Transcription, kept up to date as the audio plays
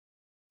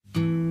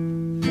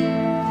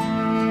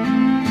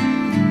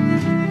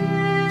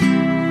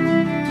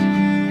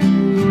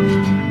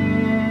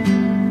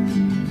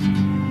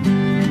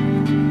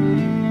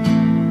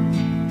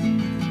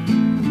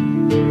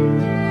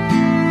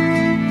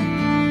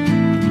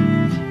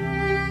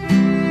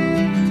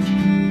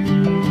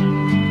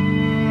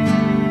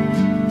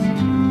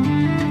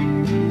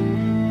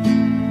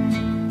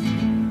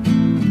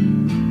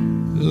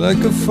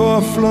like a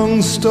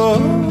far-flung star.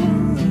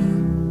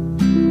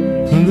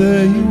 And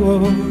there you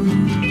are,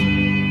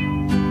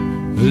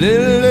 a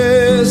little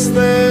less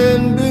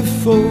than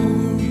before,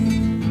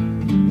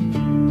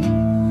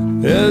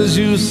 as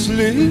you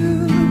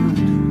slipped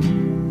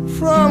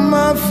from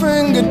my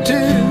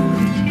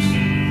fingertips,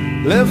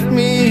 left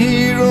me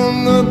here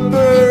on the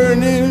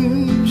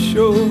burning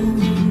shore.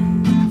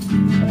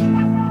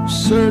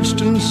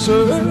 Searched and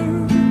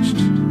searched,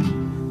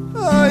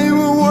 ah, you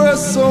were worth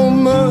so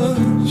much,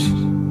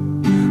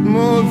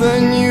 more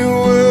than you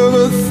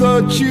ever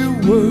thought you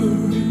were.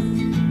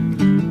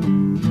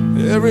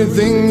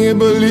 Everything you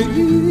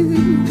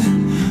believed,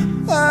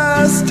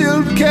 I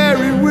still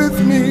carry with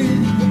me,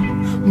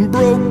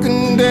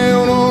 broken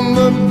down on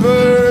the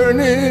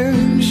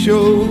burning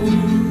shore.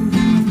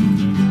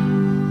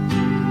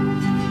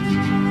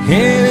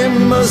 And it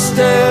must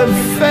have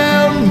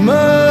felt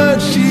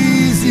much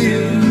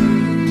easier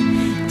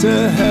to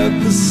have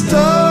the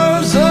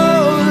stars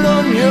all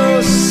on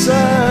your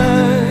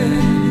side.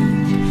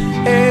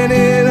 And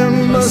it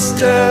must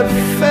have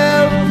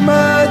felt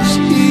much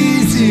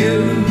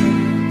easier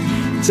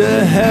to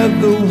have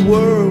the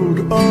world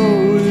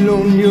all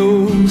on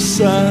your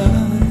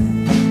side.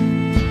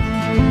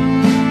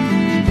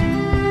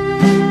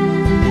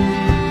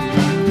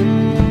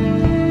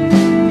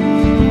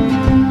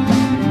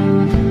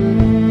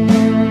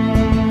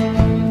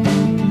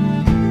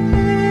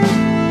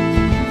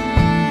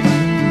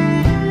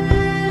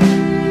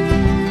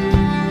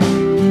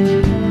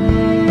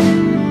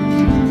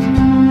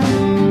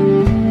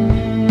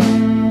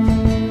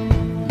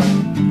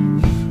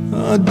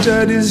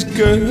 Daddy's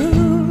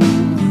girl,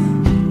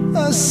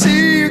 I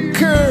see you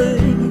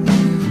curled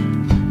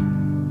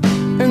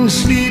and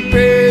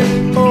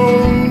sleeping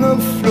on the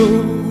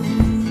floor.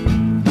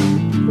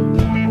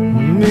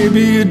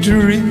 Maybe you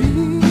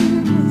dream,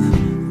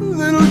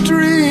 little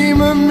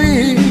dream of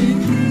me,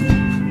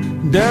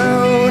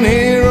 down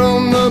here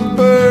on the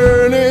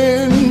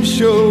burning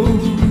shore.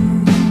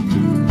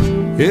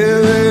 Yeah,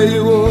 there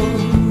you are,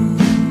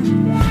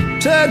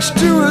 attached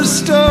to a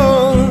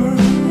star,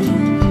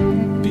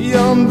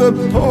 beyond the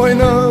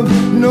point of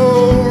no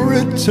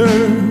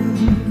return.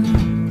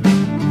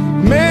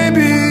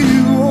 Maybe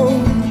you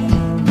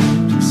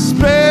won't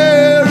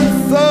spare a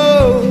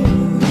thought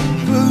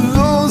for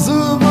those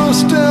of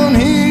us down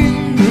here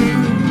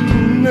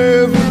who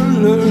never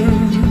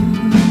learn.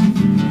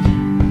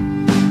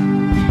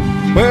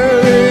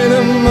 Well,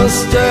 it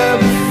must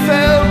have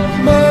felt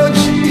much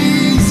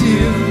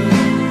easier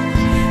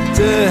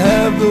to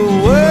have the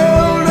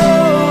world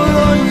all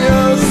on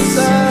your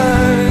side.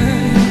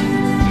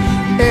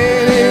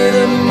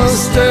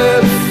 Must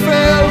have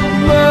felt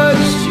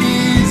much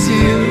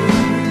easier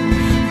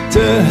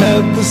to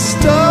have the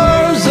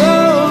stars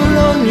all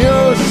on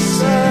your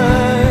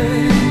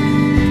side.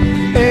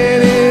 And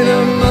it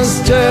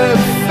must have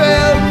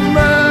felt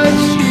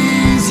much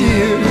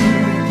easier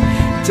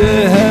to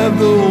have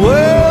the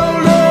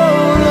world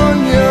all on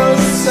your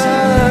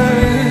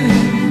side.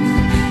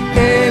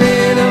 And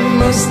it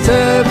must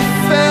have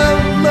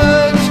felt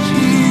much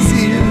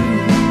easier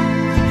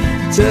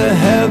to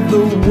have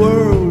the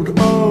world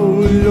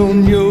all on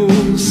your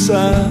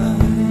side.